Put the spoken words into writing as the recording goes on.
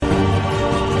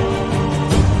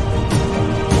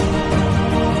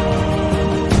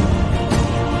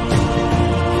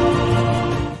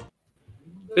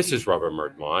This is Robert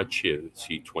Martin-Lach,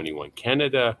 C21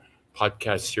 Canada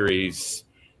podcast series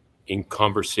in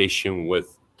conversation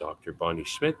with Dr. Bonnie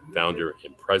Schmidt, founder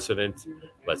and president,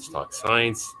 Let's Talk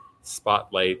Science,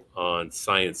 spotlight on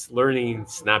science learning,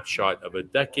 snapshot of a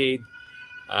decade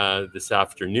this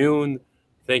afternoon.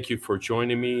 Thank you for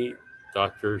joining me,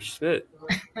 Dr. Schmidt.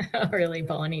 Really,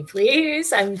 Bonnie,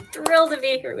 please. I'm thrilled to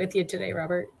be here with you today,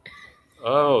 Robert.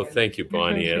 Oh, thank you,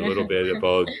 Bonnie. A little bit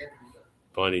about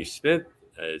Bonnie Schmidt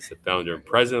as the founder and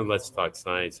president of Let's Talk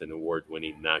Science, an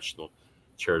award-winning national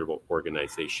charitable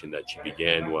organization that she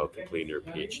began while completing her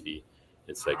PhD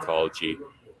in psychology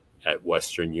at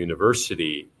Western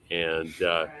University. And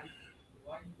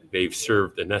they've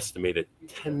served an estimated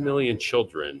 10 million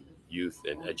children, youth,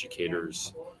 and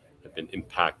educators have been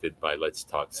impacted by Let's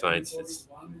Talk Science.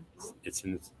 It's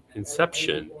an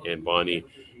inception, and Bonnie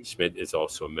Schmidt is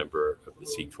also a member of the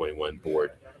C21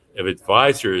 Board of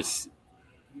Advisors.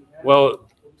 Well,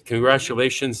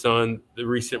 congratulations on the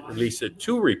recent release of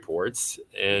 2 reports,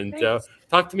 and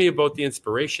talk to me about the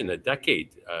inspiration, a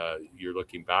decade. You're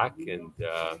looking back, and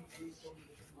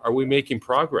are we making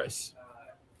progress?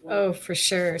 Oh, for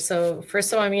sure. So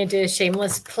first of all, I'm going to do a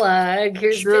shameless plug.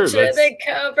 Here's a picture of the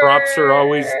cover. Props are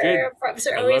always good. Props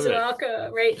are always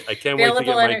welcome, right? I can't wait to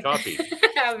get my copy.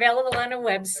 Available on a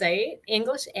website,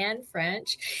 English and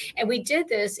French. And we did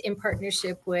this in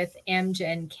partnership with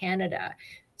Amgen Canada.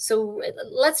 So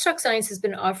Let's Talk Science has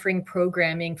been offering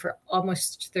programming for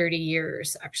almost 30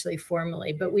 years, actually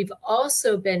formally, but we've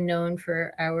also been known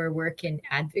for our work in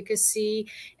advocacy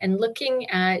and looking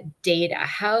at data.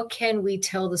 How can we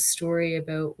tell the story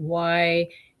about why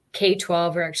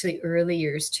K-12 or actually early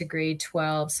years to grade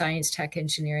 12, science, tech,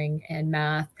 engineering, and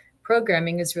math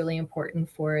programming is really important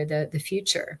for the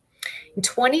future. In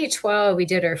 2012, we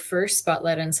did our first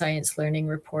Spotlight on Science Learning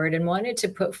report and wanted to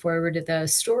put forward the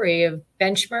story of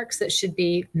benchmarks that should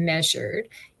be measured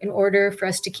in order for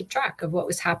us to keep track of what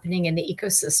was happening in the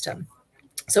ecosystem.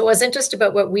 So it wasn't just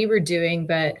about what we were doing,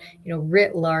 but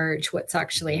writ large, what's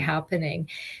actually happening.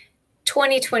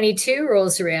 2022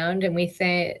 rolls around and we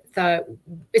thought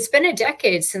it's been a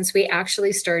decade since we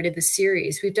actually started the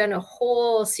series. We've done a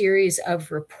whole series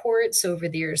of reports over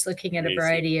the years looking at a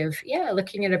variety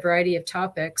of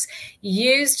topics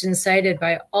used and cited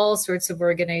by all sorts of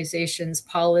organizations,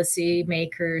 policy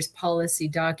makers, policy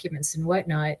documents and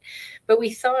whatnot. But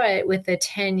we thought with the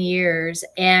 10 years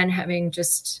and having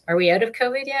are we out of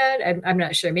COVID yet? I'm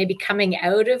not sure, maybe coming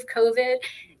out of COVID,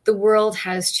 the world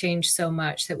has changed so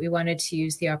much that we wanted to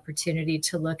use the opportunity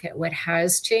to look at what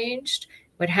has changed,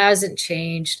 what hasn't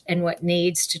changed, and what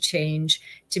needs to change,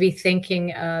 to be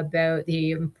thinking about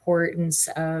the importance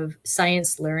of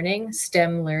science learning,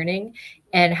 STEM learning,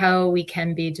 and how we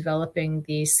can be developing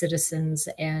the citizens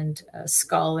and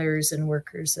scholars and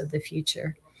workers of the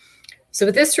future. So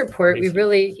with this report, we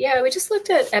just looked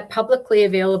at publicly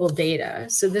available data.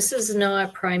 So this is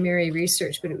not primary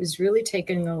research, but it was really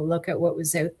taking a look at what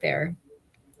was out there.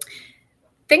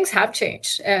 Things have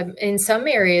changed. In some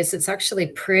areas, it's actually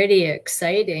pretty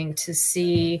exciting to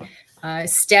see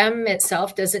STEM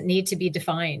itself doesn't need to be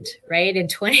defined, right? In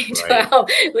 2012,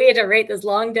 we had to write this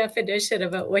long definition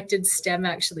about what did STEM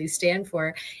actually stand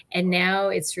for. And now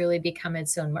it's really become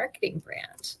its own marketing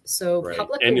brand. So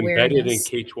public awareness. And embedded in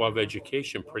K-12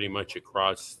 education pretty much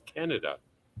across Canada.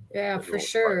 Yeah, for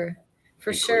sure.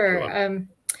 For sure.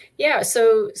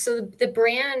 So the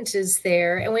brand is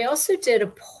there. And we also did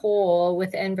a poll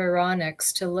with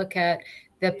Environics to look at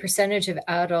the percentage of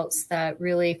adults that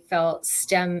really felt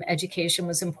STEM education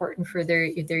was important for their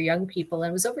young people.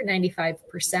 And it was over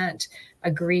 95%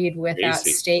 agreed with that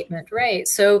statement, right?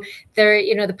 So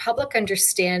the public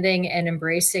understanding and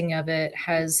embracing of it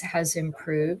has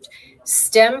improved.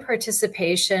 STEM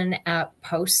participation at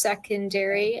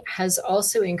post-secondary has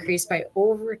also increased by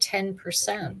over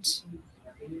 10%.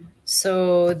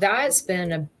 So that's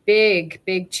been a big,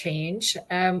 big change.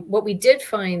 What we did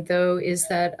find, though, is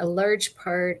that a large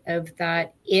part of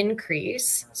that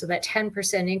increase, so that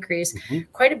 10% increase,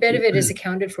 quite a bit of it is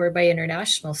accounted for by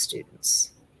international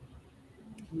students.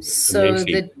 So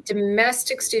the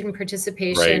domestic student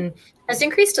participation has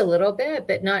increased a little bit,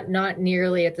 but not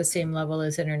nearly at the same level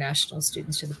as international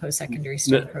students to the post-secondary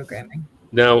STEM programming.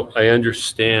 Now, I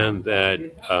understand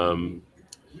that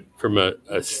from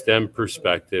a STEM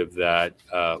perspective that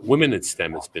women in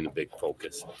STEM has been a big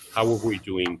focus. How are we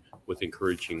doing with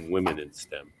encouraging women in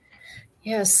STEM?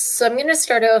 Yes. So I'm going to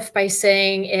start off by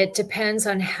saying it depends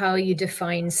on how you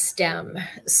define STEM.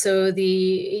 So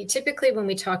typically when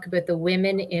we talk about the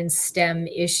women in STEM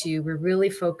issue, we're really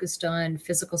focused on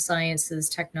physical sciences,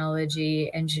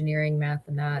 technology, engineering,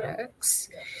 mathematics.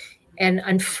 And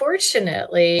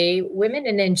unfortunately, women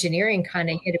in engineering kind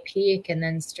of hit a peak and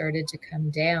then started to come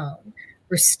down.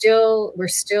 We're still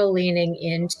leaning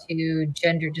into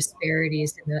gender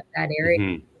disparities in that area.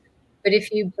 Hmm. But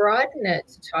if you broaden it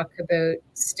to talk about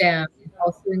STEM,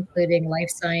 also including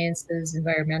life sciences,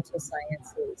 environmental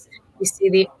sciences, you see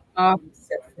the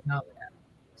opposite phenomenon.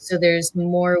 So there's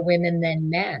more women than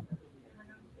men,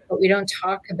 but we don't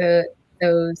talk about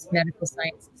those medical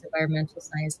sciences, environmental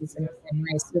sciences in the same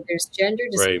way. So there's gender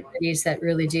Right. disparities that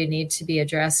really do need to be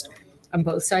addressed on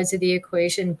both sides of the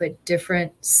equation, but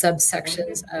different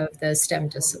subsections of the STEM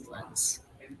disciplines.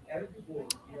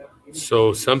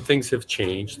 So some things have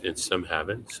changed and some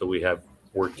haven't. So we have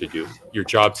work to do. Your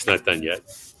job's not done yet.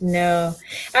 No,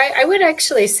 I would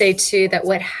actually say too that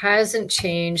what hasn't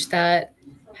changed that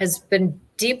has been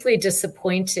deeply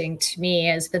disappointing to me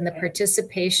has been the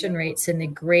participation rates in the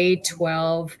grade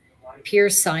 12 peer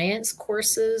science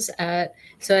courses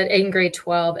in grade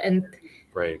 12. And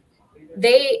Right.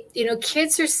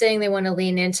 kids are saying they want to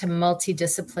lean into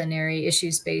multidisciplinary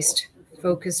issues-based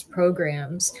focused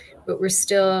programs, but we're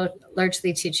still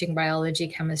largely teaching biology,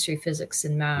 chemistry, physics,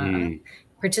 and math.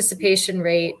 Participation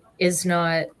rate is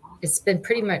not, it's been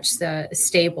pretty much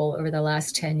stable over the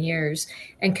last 10 years.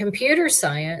 And computer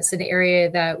science, an area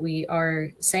that we are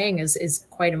saying is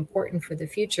quite important for the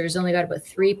future, has only got about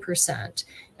 3%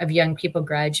 of young people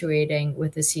graduating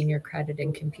with a senior credit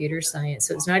in computer science.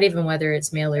 So it's not even whether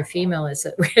it's male or female, it's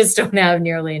that we just don't have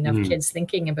nearly enough kids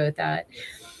thinking about that.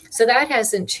 So that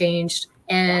hasn't changed.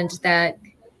 And that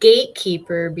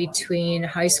gatekeeper between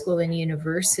high school and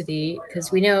university,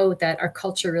 because we know that our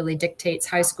culture really dictates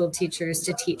high school teachers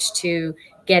to teach to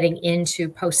getting into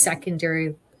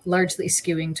post-secondary, largely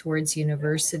skewing towards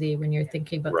university when you're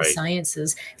thinking about the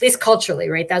sciences, at least culturally,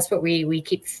 right? That's what we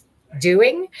keep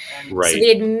doing. Right. So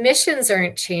the admissions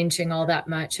aren't changing all that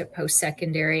much at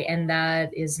post-secondary, and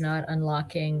that is not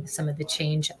unlocking some of the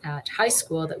change at high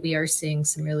school that we are seeing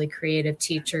some really creative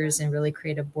teachers and really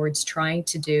creative boards trying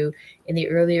to do in the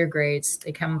earlier grades.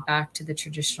 They come back to the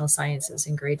traditional sciences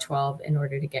in grade 12 in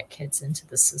order to get kids into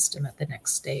the system at the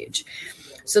next stage.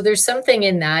 So there's something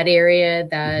in that area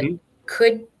that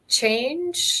could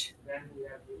change,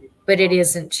 but it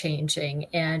isn't changing.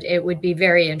 And it would be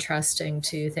very interesting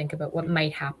to think about what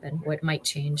might happen, what might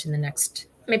change in the next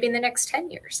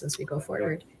 10 years as we go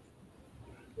forward.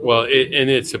 Well,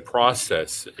 it's a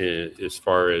process as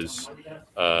far as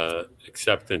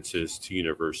acceptances to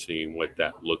university and what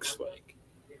that looks like.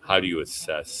 How do you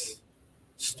assess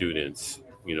students,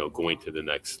 going to the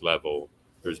next level?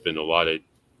 There's been a lot of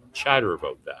chatter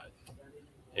about that.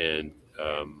 And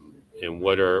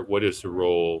what is the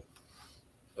role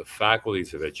of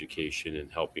faculties of education in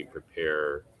helping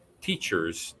prepare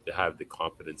teachers to have the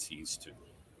competencies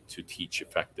to teach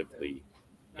effectively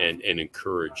and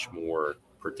encourage more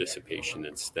participation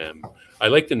in STEM. I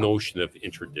like the notion of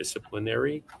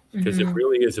interdisciplinary because it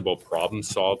really is about problem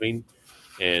solving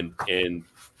and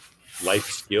life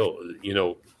skill,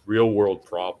 real world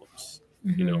problems,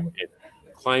 and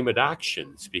climate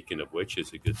action, speaking of which,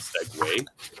 is a good segue.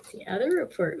 The other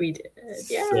report we did.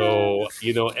 Yeah. So,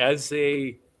 as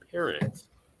a parent,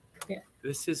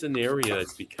 this is an area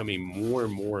that's becoming more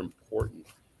and more important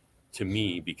to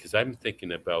me because I'm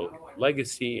thinking about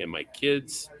legacy and my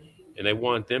kids, and I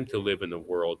want them to live in a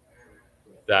world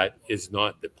that is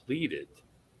not depleted,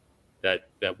 that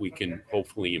we can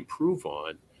hopefully improve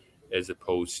on, as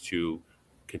opposed to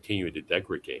continue to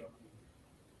degrade.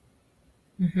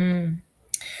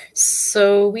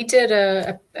 So we did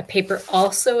a paper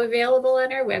also available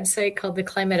on our website called the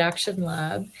Climate Action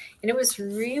Lab. And it was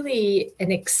really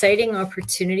an exciting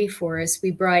opportunity for us.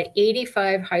 We brought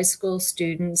 85 high school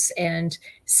students and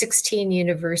 16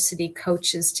 university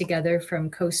coaches together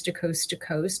from coast to coast to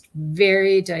coast,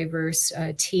 very diverse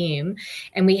team.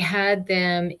 And we had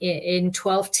them in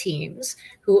 12 teams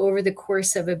who over the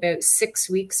course of about 6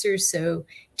 weeks or so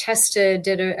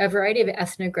did a variety of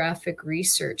ethnographic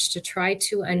research to try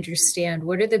to understand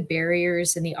what are the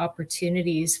barriers and the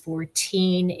opportunities for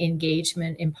teen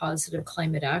engagement in positive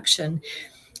climate action.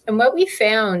 And what we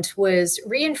found was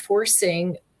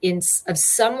reinforcing of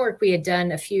some work we had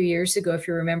done a few years ago, if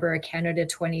you remember our Canada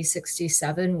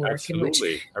 2067 work. Absolutely. In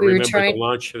which I remember the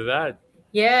launch of that.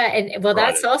 Yeah. And well,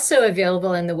 that's also available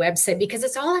on the website because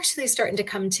it's all actually starting to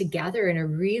come together in a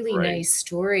really nice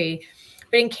story.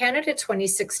 But in Canada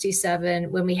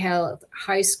 2067, when we held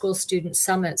high school student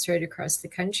summits right across the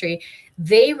country,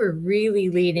 they were really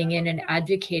leading in and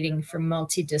advocating for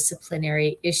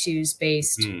multidisciplinary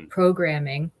issues-based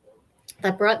programming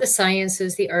that brought the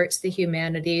sciences, the arts, the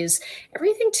humanities,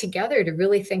 everything together to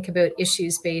really think about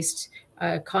issues-based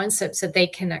concepts that they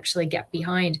can actually get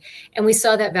behind. And we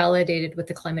saw that validated with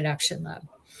the Climate Action Lab.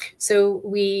 So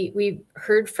we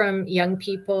heard from young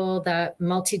people that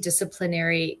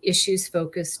multidisciplinary issues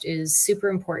focused is super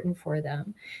important for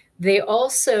them. They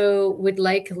also would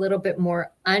like a little bit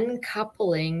more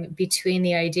uncoupling between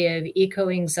the idea of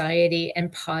eco-anxiety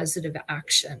and positive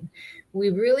action. We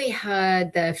really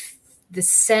had the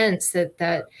sense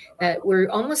that we're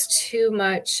almost too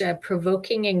much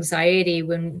provoking anxiety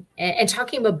when and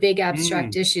talking about big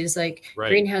abstract issues like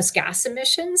greenhouse gas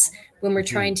emissions when we're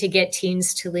trying to get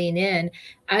teens to lean in,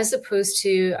 as opposed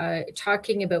to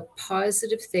talking about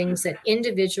positive things that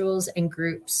individuals and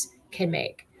groups can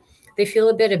make. They feel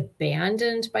a bit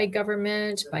abandoned by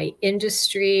government, by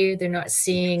industry. They're not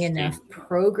seeing enough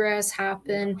progress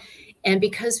happen. And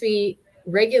because we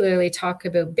regularly talk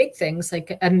about big things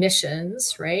like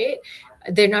emissions, right?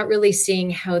 They're not really seeing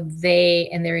how they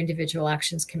and their individual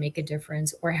actions can make a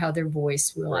difference or how their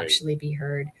voice will actually be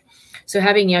heard. So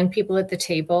having young people at the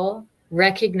table,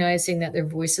 recognizing that their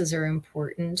voices are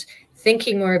important,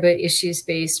 thinking more about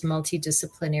issues-based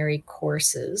multidisciplinary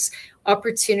courses.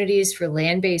 Opportunities for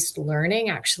land-based learning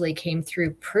actually came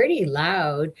through pretty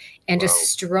loud, and a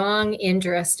strong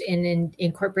interest in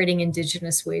incorporating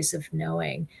Indigenous ways of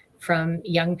knowing from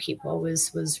young people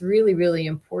was really, really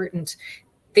important.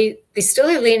 They still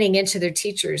are leaning into their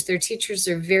teachers. Their teachers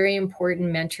are very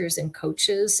important mentors and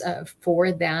coaches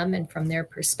for them and from their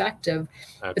perspective.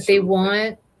 Absolutely. But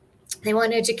they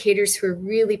want educators who are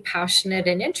really passionate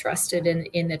and interested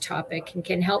in the topic and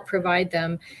can help provide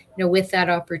them, with that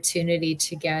opportunity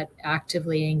to get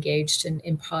actively engaged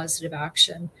in positive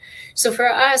action. So for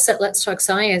us at Let's Talk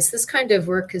Science, this kind of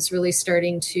work is really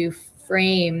starting to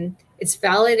frame, it's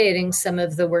validating some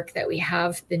of the work that we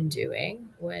have been doing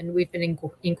when we've been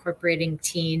incorporating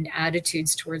teen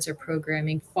attitudes towards our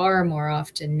programming far more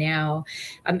often now,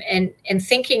 and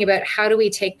thinking about how do we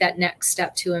take that next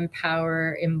step to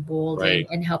empower, embolden,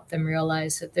 and help them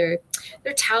realize that they're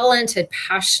talented,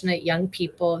 passionate young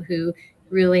people who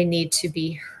really need to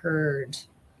be heard.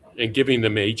 And giving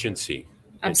them agency.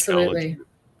 Absolutely.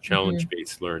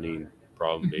 Challenge-based learning,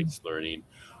 problem-based learning.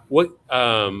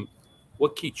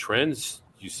 What key trends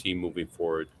do you see moving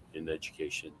forward in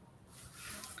education?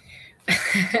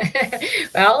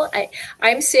 Well,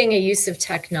 I'm seeing a use of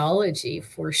technology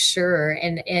for sure,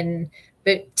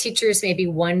 but teachers may be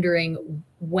wondering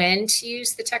when to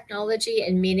use the technology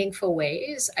in meaningful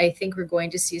ways. I think we're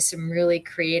going to see some really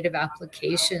creative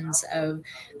applications of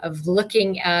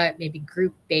looking at maybe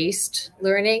group-based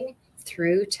learning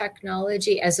through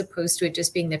technology, as opposed to it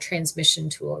just being the transmission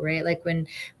tool, right? Like when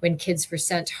kids were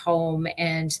sent home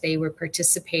and they were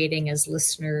participating as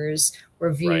listeners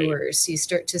or viewers, you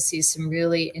start to see some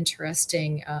really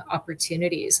interesting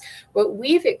opportunities. What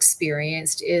we've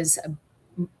experienced is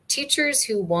teachers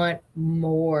who want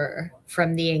more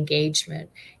from the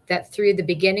engagement, that through the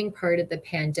beginning part of the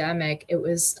pandemic, it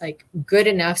was like good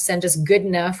enough, send us good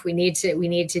enough. We need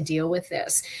to deal with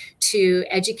this, to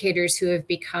educators who have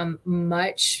become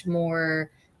much more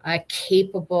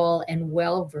capable and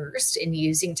well-versed in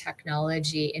using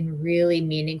technology in really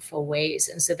meaningful ways.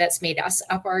 And so that's made us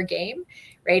up our game,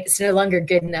 right? It's no longer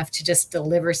good enough to just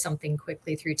deliver something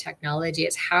quickly through technology.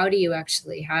 It's how do you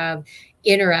actually have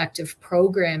interactive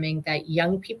programming that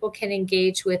young people can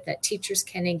engage with, that teachers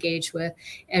can engage with,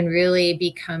 and really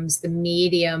becomes the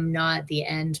medium, not the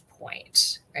end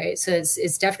point, right? So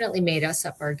it's definitely made us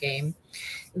up our game.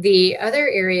 The other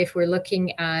area, if we're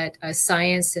looking at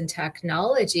science and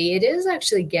technology, it is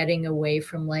actually getting away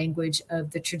from language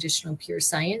of the traditional pure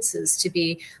sciences to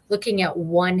be looking at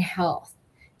One Health,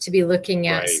 to be looking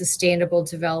at sustainable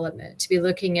development, to be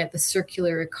looking at the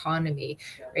circular economy,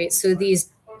 right? So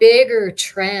these bigger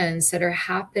trends that are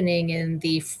happening in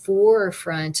the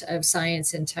forefront of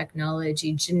science and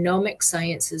technology, genomic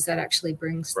sciences that actually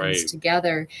brings things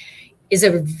together, is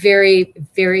a very,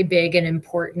 very big and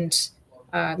important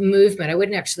movement. I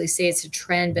wouldn't actually say it's a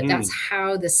trend, but that's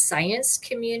how the science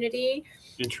community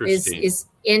is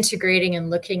integrating and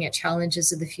looking at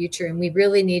challenges of the future. And we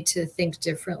really need to think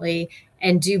differently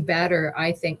and do better,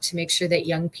 I think, to make sure that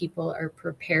young people are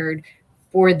prepared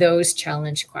for those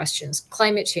challenge questions.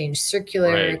 Climate change,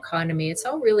 circular economy, it's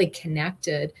all really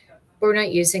connected. We're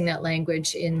not using that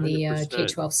language in the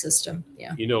K-12 system.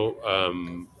 Yeah.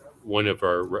 One of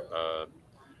our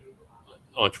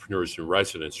entrepreneurs in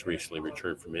residence recently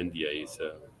returned from India. He's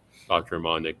Dr.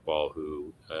 Aman Iqbal,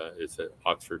 who is an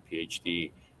Oxford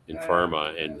PhD in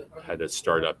pharma and had a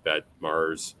startup at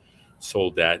Mars,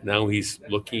 sold that. Now he's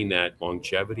looking at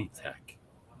longevity tech.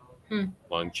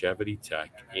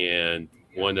 And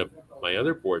one of my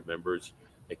other board members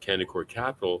at Canaccord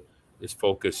Capital is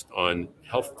focused on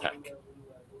health tech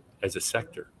as a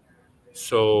sector.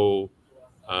 So,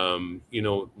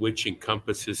 which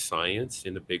encompasses science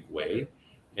in a big way.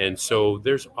 And so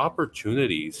there's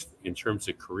opportunities in terms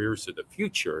of careers of the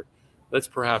future. Let's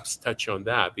perhaps touch on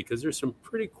that because there's some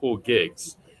pretty cool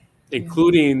gigs,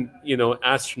 including,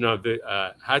 astronaut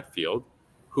Hatfield,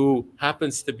 who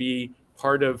happens to be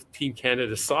part of Team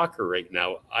Canada Soccer right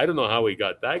now. I don't know how he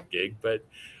got that gig, but,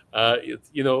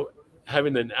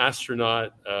 having an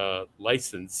astronaut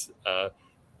license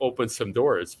opens some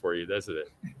doors for you, doesn't it?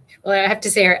 Well, I have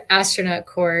to say our astronaut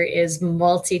corps is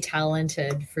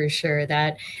multi-talented for sure.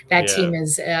 That team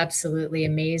is absolutely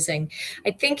amazing.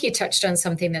 I think you touched on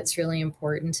something that's really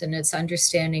important, and it's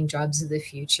understanding jobs of the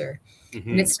future.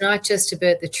 Mm-hmm. And it's not just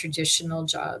about the traditional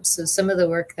jobs. So some of the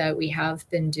work that we have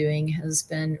been doing has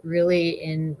been really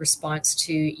in response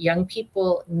to young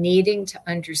people needing to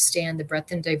understand the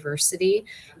breadth and diversity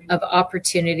of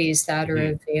opportunities that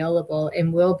are available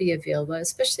and will be available,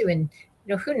 especially when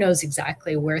who knows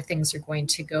exactly where things are going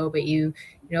to go, but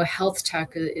health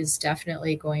tech is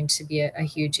definitely going to be a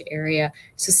huge area.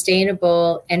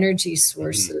 Sustainable energy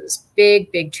sources,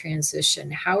 big transition.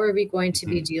 How are we going to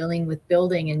be dealing with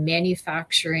building and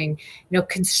manufacturing,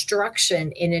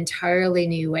 construction in entirely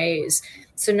new ways?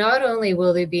 So not only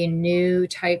will there be new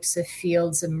types of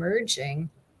fields emerging,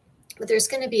 but there's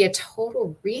going to be a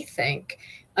total rethink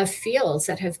of fields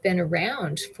that have been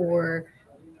around for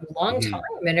long time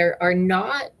and are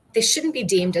not, they shouldn't be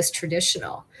deemed as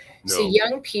traditional. No. So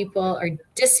young people are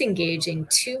disengaging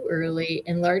too early,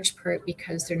 in large part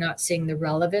because they're not seeing the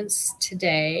relevance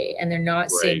today and they're not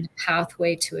seeing the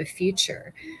pathway to a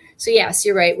future. So yes,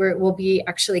 you're right. We'll be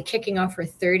actually kicking off our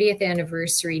 30th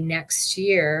anniversary next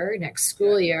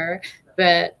school year,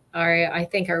 but I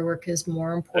think our work is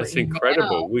more important. That's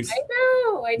incredible. Now. I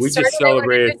know. We just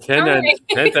celebrated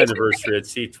 10th anniversary at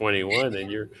C21,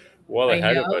 and you're well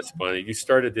ahead of us, Bonnie. You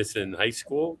started this in high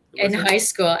school? High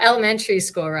school, elementary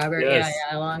school, Robert. Yes.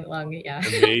 Yeah, long.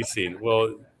 Amazing.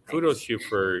 Well, kudos to you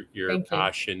for your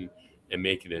passion and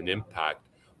making an impact.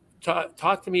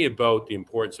 Talk to me about the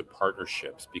importance of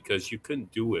partnerships, because you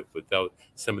couldn't do it without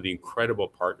some of the incredible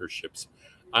partnerships.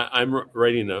 I'm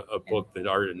writing a book, The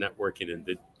Art of Networking in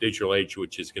the Digital Age,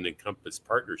 which is going to encompass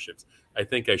partnerships. I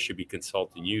think I should be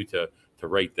consulting you to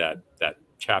write that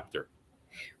chapter.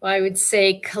 Well, I would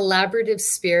say collaborative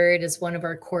spirit is one of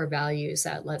our core values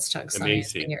at Let's Talk Science.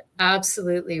 Amazing. And you're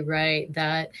absolutely right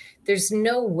that there's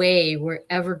no way we're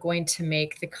ever going to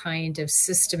make the kind of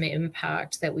system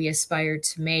impact that we aspire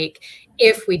to make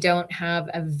if we don't have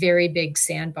a very big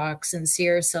sandbox and see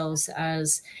ourselves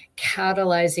as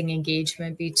catalyzing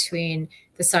engagement between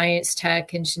the science,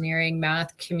 tech, engineering,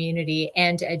 math community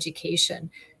and education.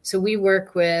 So we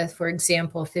work with, for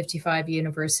example, 55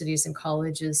 universities and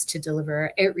colleges to deliver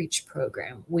our outreach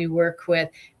program. We work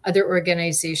with other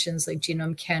organizations like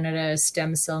Genome Canada,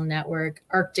 Stem Cell Network,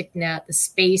 ArcticNet, the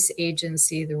Space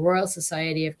Agency, the Royal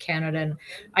Society of Canada, and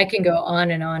I can go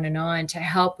on and on and on to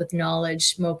help with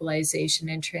knowledge mobilization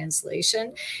and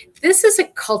translation. This is a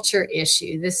culture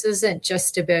issue. This isn't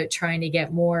just about trying to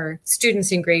get more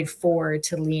students in grade 4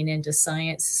 to lean into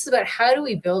science. This is about how do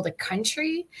we build a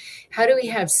country? How do we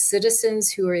have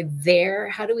citizens who are there?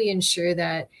 How do we ensure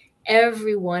that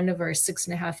every one of our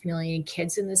 6.5 million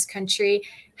kids in this country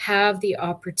have the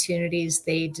opportunities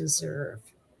they deserve?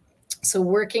 So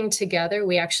working together,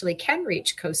 we actually can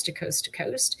reach coast to coast to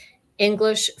coast.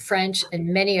 English, French, and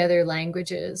many other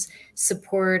languages,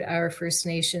 support our First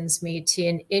Nations, Métis,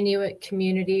 and Inuit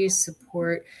communities,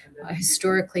 support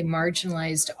historically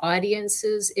marginalized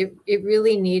audiences. It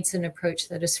really needs an approach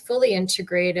that is fully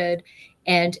integrated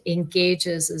and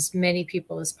engages as many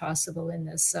people as possible in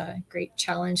this great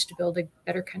challenge to build a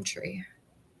better country.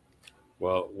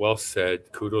 Well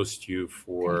said. Kudos to you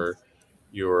for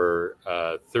your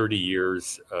 30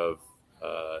 years of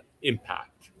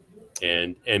impact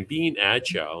and being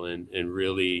agile and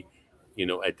really,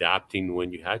 adapting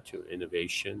when you had to.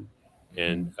 Innovation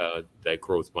and that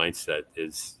growth mindset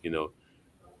is,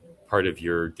 part of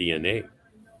your DNA.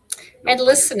 And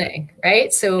listening,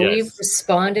 right? So we've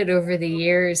responded over the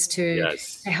years to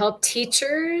help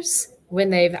teachers when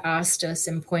they've asked us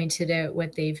and pointed out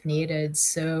what they've needed.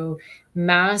 So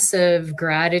massive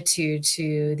gratitude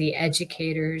to the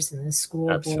educators and the school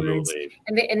boards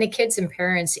and the kids and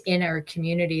parents in our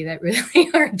community that really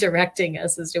are directing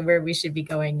us as to where we should be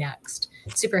going next.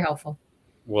 Super helpful.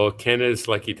 Well, Canada's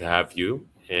lucky to have you.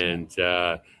 And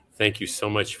thank you so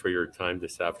much for your time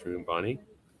this afternoon, Bonnie.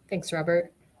 Thanks,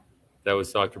 Robert. That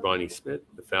was Dr. Bonnie Smith,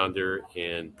 the founder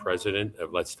and president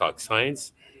of Let's Talk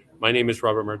Science. My name is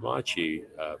Robert Martellacci,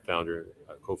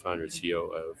 co-founder and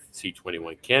CEO of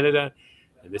C21 Canada.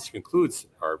 And this concludes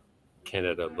our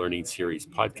Canada Learning Series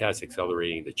podcast,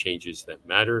 accelerating the changes that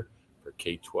matter for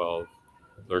K-12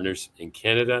 learners in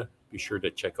Canada. Be sure to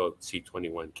check out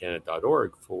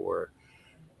c21canada.org for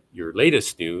your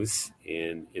latest news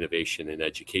in innovation and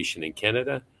education in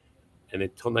Canada. And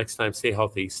until next time, stay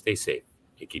healthy, stay safe,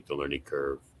 and keep the learning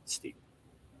curve steep.